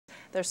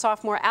Their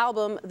sophomore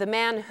album, The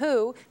Man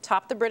Who,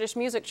 topped the British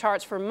music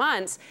charts for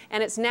months,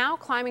 and it's now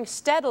climbing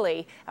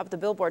steadily up the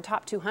Billboard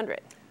Top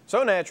 200.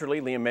 So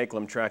naturally, Liam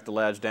Mayclem tracked the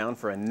lads down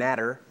for a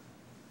natter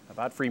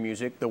about free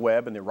music, the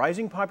web, and the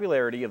rising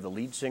popularity of the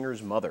lead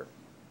singer's mother.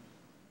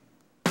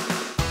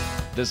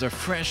 There's a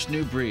fresh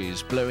new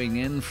breeze blowing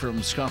in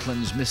from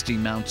Scotland's misty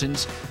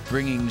mountains,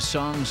 bringing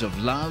songs of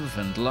love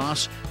and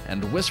loss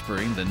and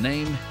whispering the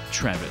name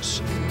Travis.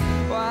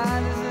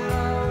 Why does it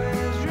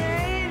always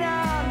rain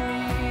on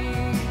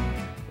me?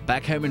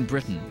 Back home in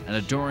Britain, an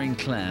adoring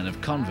clan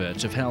of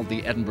converts have held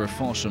the Edinburgh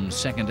Foursome's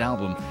second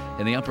album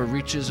in the upper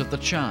reaches of the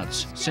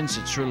charts since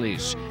its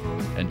release.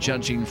 And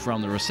judging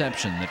from the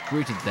reception that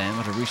greeted them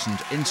at a recent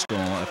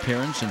in-store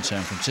appearance in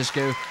San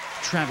Francisco,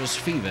 Travis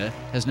Fever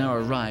has now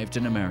arrived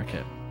in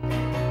America.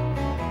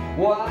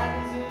 Why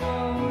does it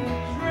always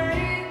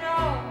rain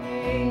on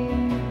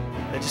me?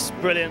 They're just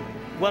brilliant.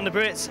 Won the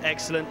Brits,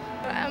 excellent.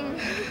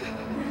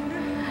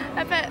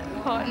 A bit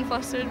hot and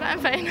flustered, but I'm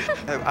fine.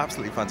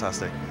 Absolutely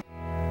fantastic.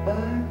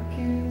 I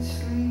can't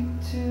sleep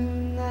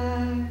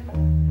tonight.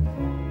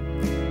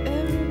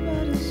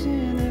 Everybody's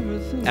saying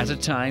everything. At a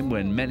time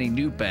when many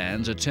new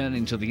bands are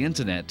turning to the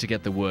internet to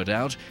get the word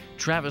out,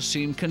 Travis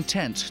seemed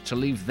content to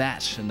leave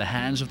that in the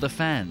hands of the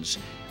fans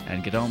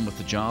and get on with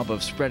the job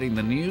of spreading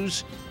the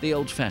news the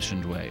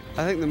old-fashioned way.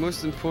 I think the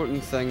most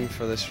important thing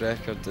for this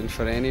record, and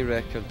for any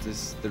record,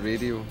 is the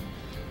radio.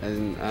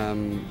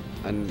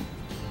 And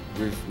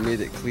we've made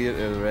it clear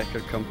to the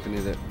record company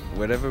that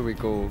wherever we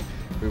go,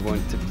 we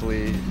want to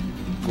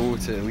go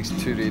to at least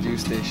 2 radio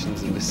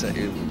stations in the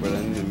city that we're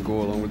in and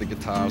go along with the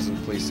guitars and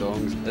play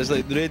songs. It's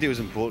like the radio is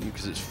important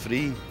because it's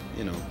free,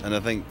 you know, and I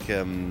think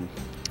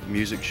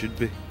music should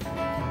be.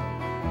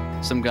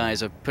 Some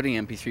guys are putting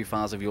MP3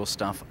 files of your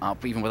stuff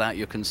up even without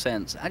your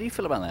consent. How do you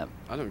feel about that?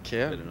 I don't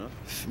care.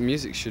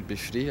 Music should be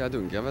free. I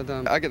don't give a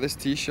damn. I get this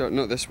T-shirt,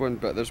 not this one,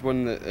 but there's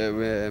one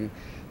that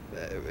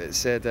it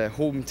said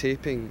home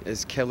taping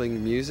is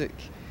killing music.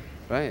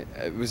 Right,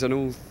 it was an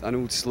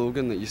old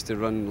slogan that used to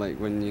run like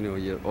when, you know,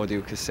 your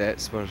audio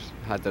cassettes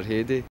had their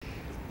heyday,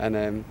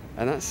 and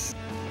that's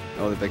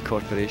all the big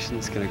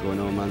corporations kind of going,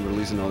 oh man, we're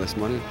losing all this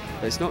money.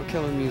 But it's not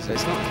killing music.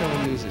 It's not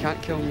killing music.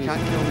 Can't kill music.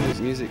 Can't kill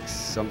music. Music's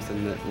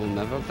something that will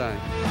never die.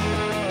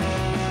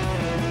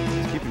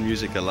 It's keeping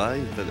music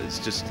alive, but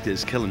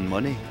it's killing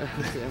money.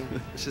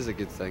 Which is a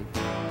good thing.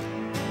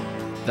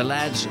 The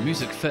lads'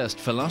 music-first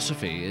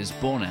philosophy is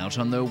borne out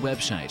on their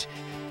website.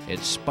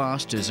 Its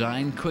sparse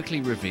design quickly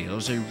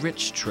reveals a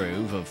rich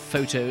trove of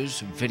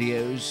photos,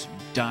 videos,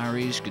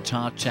 diaries,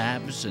 guitar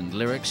tabs and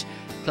lyrics,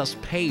 plus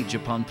page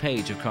upon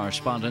page of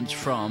correspondence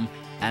from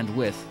and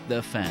with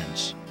their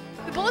fans.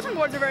 The bulletin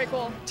boards are very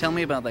cool. Tell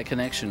me about that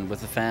connection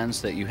with the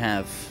fans that you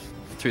have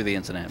through the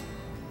internet.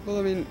 Well,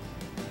 I mean,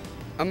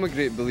 I'm a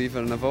great believer,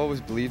 and I've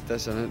always believed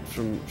this, and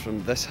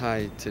from this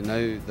high to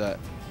now, that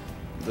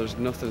there's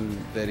nothing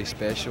very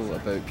special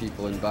about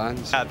people in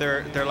bands.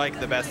 They're like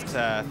the best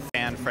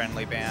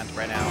fan-friendly band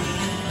right now.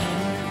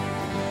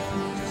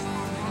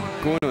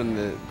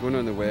 Going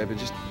on the web and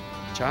just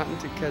chatting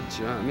to kids,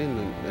 you know what I mean?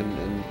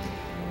 And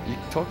you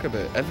talk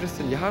about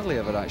everything. You hardly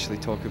ever actually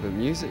talk about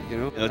music, you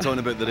know? Talking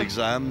about their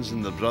exams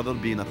and their brother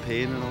being a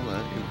pain and all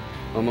that. You know?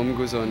 My mum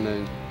goes on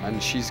now,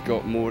 and she's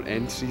got more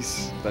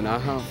entries than I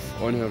have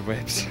on her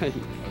website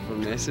for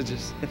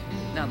messages.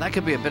 Now, that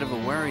could be a bit of a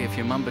worry if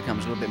your mum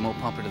becomes a little bit more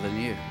popular than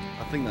you.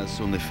 I think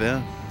that's only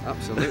fair.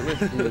 Absolutely.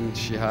 I mean,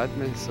 she had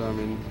me, so I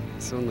mean,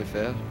 it's only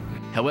fair.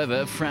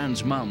 However,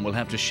 Fran's mum will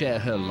have to share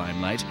her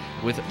limelight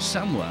with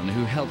someone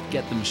who helped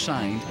get them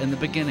signed in the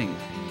beginning,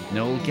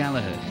 Noel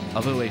Gallagher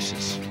of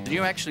Oasis.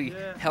 You actually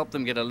helped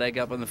them get a leg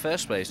up in the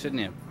first place, didn't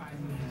you?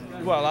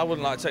 Well, I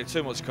wouldn't like to take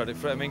too much credit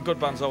for it. I mean, good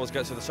bands always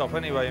get to the top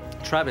anyway.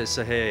 Travis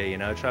are here, you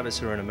know, Travis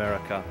are in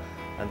America,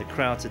 and the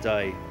crowd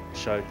today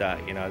showed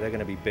that, you know, they're going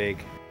to be big.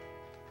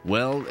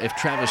 Well, if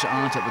Travis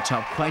aren't at the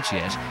top quite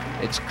yet,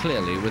 it's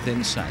clearly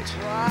within sight.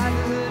 Why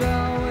does it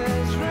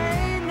always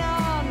rain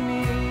on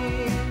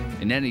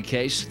me? In any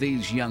case,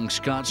 these young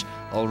Scots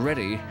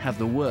already have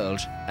the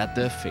world at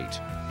their feet.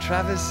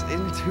 Travis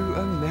into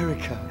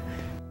America.